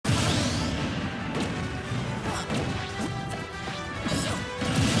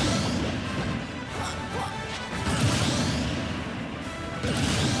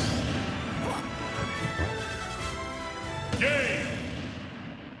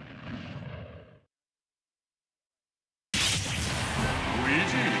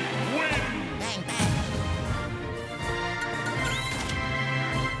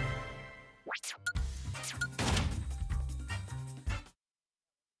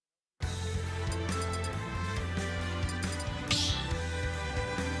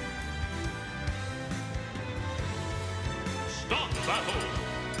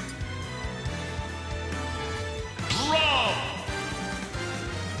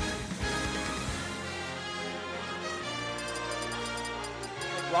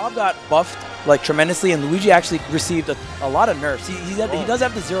R.O.B got buffed like tremendously, and Luigi actually received a lot of nerfs. He does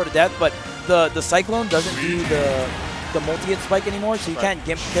have the 0 to death, but the Cyclone doesn't do the multi-hit spike anymore, so you can't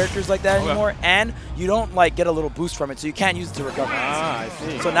gimp characters like that anymore, and you don't like get a little boost from it, so you can't use it to recover. Ah, I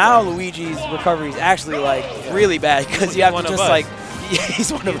see. So now Luigi's recovery is actually like really bad because you have to just like. Yeah,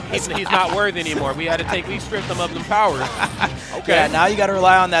 he's one of us. He's not worth anymore. We we stripped him of them powers. Okay. Yeah, now you got to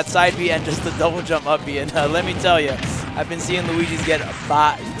rely on that side B and just the double jump up B. And let me tell you, I've been seeing Luigi's get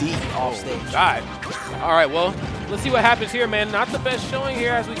BODi off stage. God. All right, well, let's see what happens here, man. Not the best showing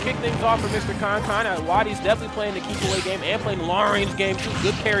here as we kick things off for MrConCon. WaDi's definitely playing the keep away game and playing the long range game too.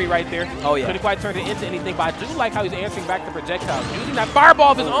 Good parry right there. Oh yeah. Couldn't quite turn it into anything, but I do like how he's answering back the projectiles, using that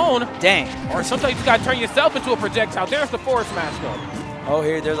fireball of his own. Dang. Or sometimes you just gotta turn yourself into a projectile. There's the forward smash though. Oh,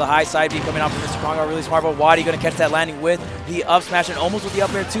 there's a high side B coming out from MrConCon. Really smart, but WaDi going to catch that landing with the up smash and almost with the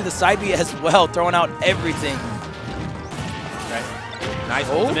up air too. The side B as well, throwing out everything. Right. Nice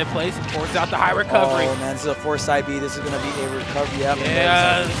ultimate place. Forces out the high recovery. Oh, man, this is a force side B. This is going to be a recovery. Yep.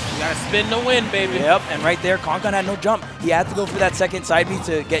 Yeah, you got to spin to win, baby. Yep, and right there, Concon had no jump. He had to go for that second side B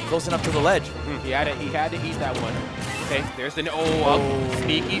to get close enough to the ledge. He had to eat that one. Okay, there's the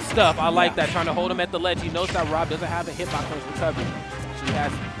sneaky stuff. I like that, trying to hold him at the ledge. He knows that R.O.B doesn't have a hitbox on his recovery. So he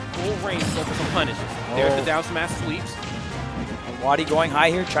has full range to go for some punishes. There's the down smash sweeps. And WaDi going high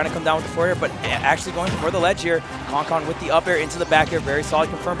here, trying to come down with the forward air, but actually going for the ledge here. Concon with the up air into the back air, very solid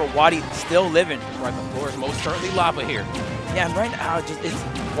confirm, but WaDi still living. Right, the floor is most certainly lava here. Yeah, and right now,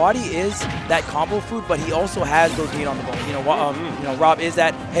 WaDi is that combo food, but he also has those meat on the bone. You know, R.O.B is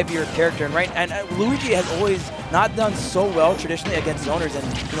that heavier character, and Luigi has always not done so well traditionally against zoners,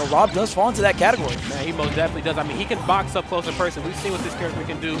 and R.O.B does fall into that category. Man, he most definitely does. I mean, he can box up close in person. We've seen what this character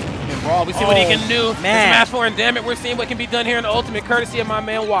can do in Brawl. We've seen what he can do in Smash 4, and damn it, we're seeing what can be done here in the Ultimate, courtesy of my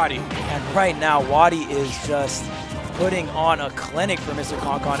man WaDi. And right now, WaDi is just putting on a clinic for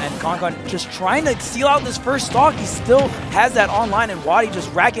MrConCon, and Concon just trying to seal out this first stock. He still has that online, and WaDi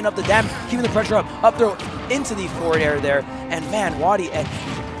just racking up the damage, keeping the pressure up throw into the forward air there. And man, WaDi,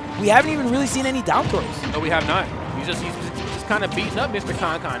 we haven't even really seen any down throws. No, we have not. He's just kind of beating up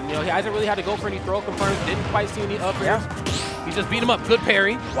MrConCon. He hasn't really had to go for any throw confirms. Didn't quite see any up airs. He just beat him up. Good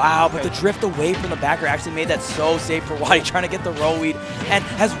parry. Wow, but the drift away from the backer actually made that so safe for WaDi, trying to get the roll weed. And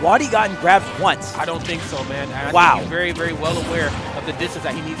has WaDi gotten grabbed once? I don't think so, man. And I think he's very, very well aware of the distance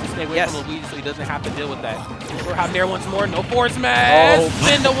that he needs to stay away from Luigi so he doesn't have to deal with that. We're out there once more. No forward smash.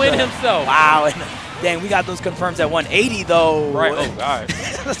 Spin to win himself. Wow. And dang, we got those confirms at 180, though. Right. Oh, God.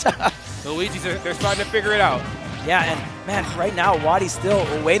 The Luigi's, they're starting to figure it out. Yeah, and man, right now, WaDi's still,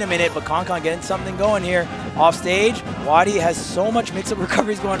 wait a minute, but Concon getting something going here. Off stage, WaDi has so much mix-up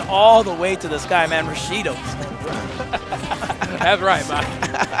recoveries going all the way to the sky, man. Rashidos. That's right, man.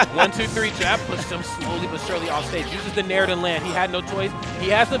 1, 2, 3 jab, pushes him slowly but surely off stage. Uses the nair to land. He had no choice. He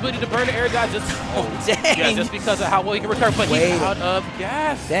has the ability to burn the air dodge just because of how well he can recover, but he's out of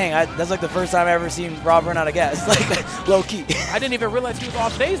gas. Dang, that's like the first time I've ever seen R.O.B run out of gas, like low-key. I didn't even realize he was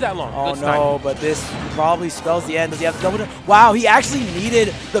off stage that long. Oh no, but this probably spells the end. Does he have to double jump? Wow, he actually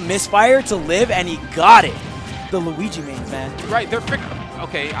needed the misfire to live, and he got it. The Luigi mains, man. Right, they're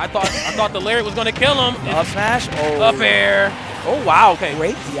okay, I thought the lariat was gonna kill him. Up smash. Oh. Up air. Oh wow. Okay.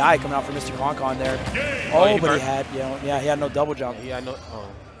 Great DI coming out from MrConCon there. Oh, but he had, he had no double jump. He had no. Oh.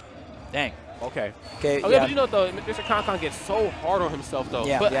 Dang. Okay. Okay. But you know though, MrConCon gets so hard on himself though.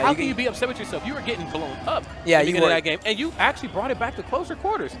 Yeah. But how can you be upset with yourself? You were getting blown up. Yeah. At the beginning of that game, and you actually brought it back to closer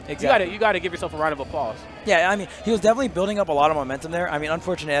quarters. Exactly. You gotta give yourself a round of applause. Yeah. I mean, he was definitely building up a lot of momentum there. I mean,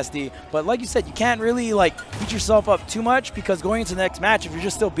 unfortunate SD, but like you said, you can't really like beat yourself up too much because going into the next match, if you're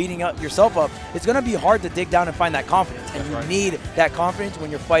just still beating up yourself up, it's gonna be hard to dig down and find that confidence. And you need that confidence when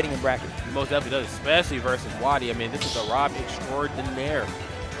you're fighting in bracket. He most definitely does, especially versus WaDi. I mean, this is a R.O.B extraordinaire.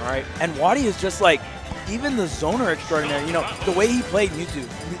 All right. And WaDi is just like, even the zoner extraordinary, the way he played Mewtwo.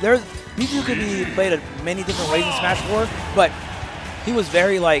 Mewtwo could be played many different ways in Smash 4, but he was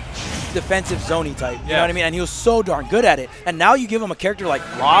very like defensive zony type. You know what I mean? And he was so darn good at it. And now you give him a character like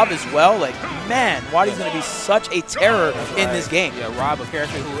R.O.B as well. Like, man, WaDi's going to be such a terror in this game. Yeah, R.O.B, a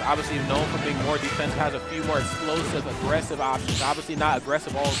character who obviously known for being more defensive, has a few more explosive, aggressive options. Obviously not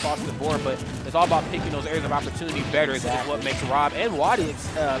aggressive all across the board, but it's all about picking those areas of opportunity better. That's what makes R.O.B and WaDi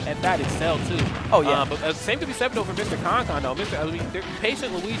at that excel too. Oh yeah. But same to be said though for MrConCon though.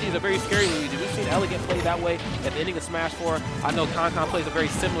 Patient Luigi is a very scary Luigi. We've seen Elegant play that way at the ending of Smash 4. I know ConCon plays a very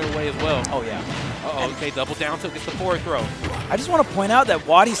similar way as well. Oh yeah. Okay, double down tilt gets the forward throw. I just want to point out that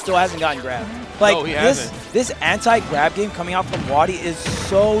WaDi still hasn't gotten grabbed. Like, no, this anti-grab game coming out from WaDi is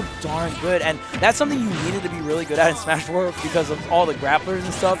so darn good, and that's something you needed to be really good at in Smash 4 because of all the grapplers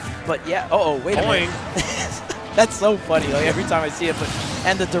and stuff. But yeah, wait a minute. That's so funny, like, every time I see it.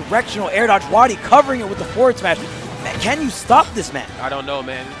 And the directional air dodge, WaDi covering it with the forward smash. Man, can you stop this man? I don't know,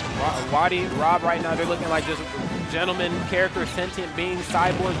 man. WaDi, R.O.B right now, they're looking like just gentlemen, characters, sentient beings,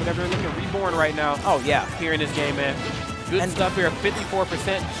 cyborgs, whatever. They're looking reborn right now. Oh yeah, here in this game, man. Good stuff here,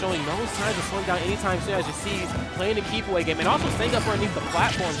 54%, showing no signs of slowing down anytime soon, as you see, playing a keep away game, and also staying up underneath the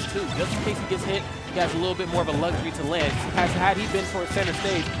platforms too, just in case he gets hit. He has a little bit more of a luxury to land. Had he been towards center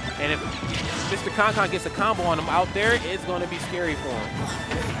stage, and if MrConCon gets a combo on him out there, it's going to be scary for him.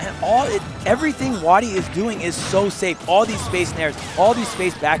 And everything WaDi is doing is so safe. All these space nairs, all these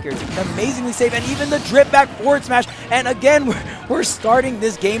space backers, amazingly safe, and even the drip back forward smash. And again, we're starting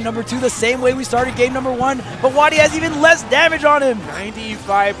this game number 2 the same way we started game number 1, but WaDi has even less damage on him.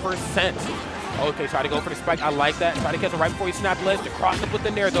 95%. Okay, try to go for the spike. I like that. Try to catch him right before he snapped the ledge to cross up with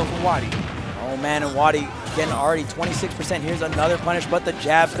the nair though from WaDi. Oh man, and WaDi getting already 26%. Here's another punish, but the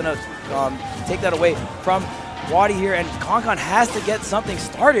jab's gonna take that away from WaDi here, and ConCon has to get something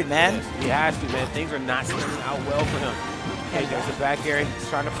started, man. Yes, he has to, man. Things are not starting out well for him. Okay, there's the back air. He's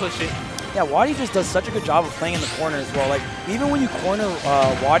trying to push it. Yeah, WaDi just does such a good job of playing in the corner as well. Like, even when you corner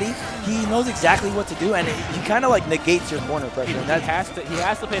WaDi, he knows exactly what to do, and he kind of like negates your corner pressure. He has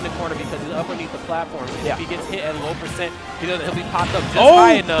to play in the corner because he's up underneath the platform. If he gets hit at low percent, he'll be popped up just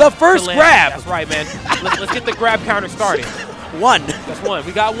high enough. The first grab! That's right, man. let's get the grab counter started. One. That's one.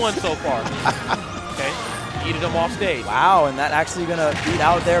 We got one so far. Okay. Eated him off stage. Wow, and that actually gonna beat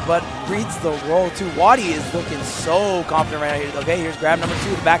out there, but reads the roll too. WaDi is looking so confident right now. Okay, here's grab number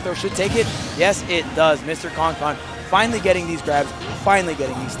 2. The back throw should take it. Yes, it does. MrConCon finally getting these grabs, finally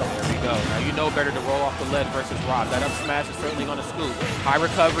getting these stocks. There we go. Now you know better to roll off the ledge versus R.O.B. That up smash is certainly gonna scoop. High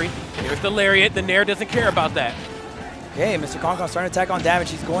recovery. Here's the lariat. The nair doesn't care about that. Okay, MrConCon starting to attack on damage.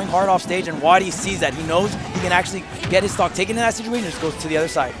 He's going hard off stage, and WaDi sees that. He knows he can actually get his stock taken in that situation. Just goes to the other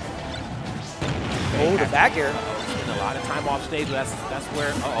side. Oh, the back air. Spending a lot of time off stage. That's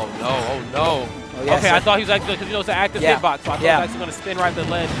where. Oh no. Oh, yeah, okay, I thought he was actually, because it's an active hitbox, so I thought he was actually going to spin right the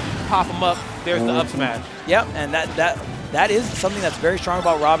ledge, pop him up. There's the up smash. Yep, and that is something that's very strong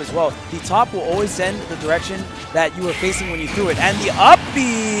about R.O.B as well. The top will always send the direction that you were facing when you threw it, and the up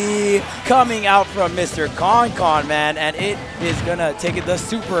B coming out from MrConCon, man, and it is gonna take it the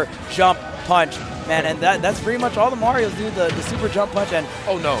super jump punch. Man, and that's pretty much all the Marios do, the super jump punch, and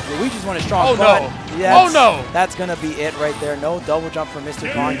Luigi's one is strong. That's gonna be it right there. No double jump from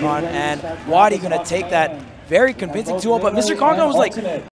MrConCon, and WaDi gonna take that very convincing 2-0, but MrConCon was like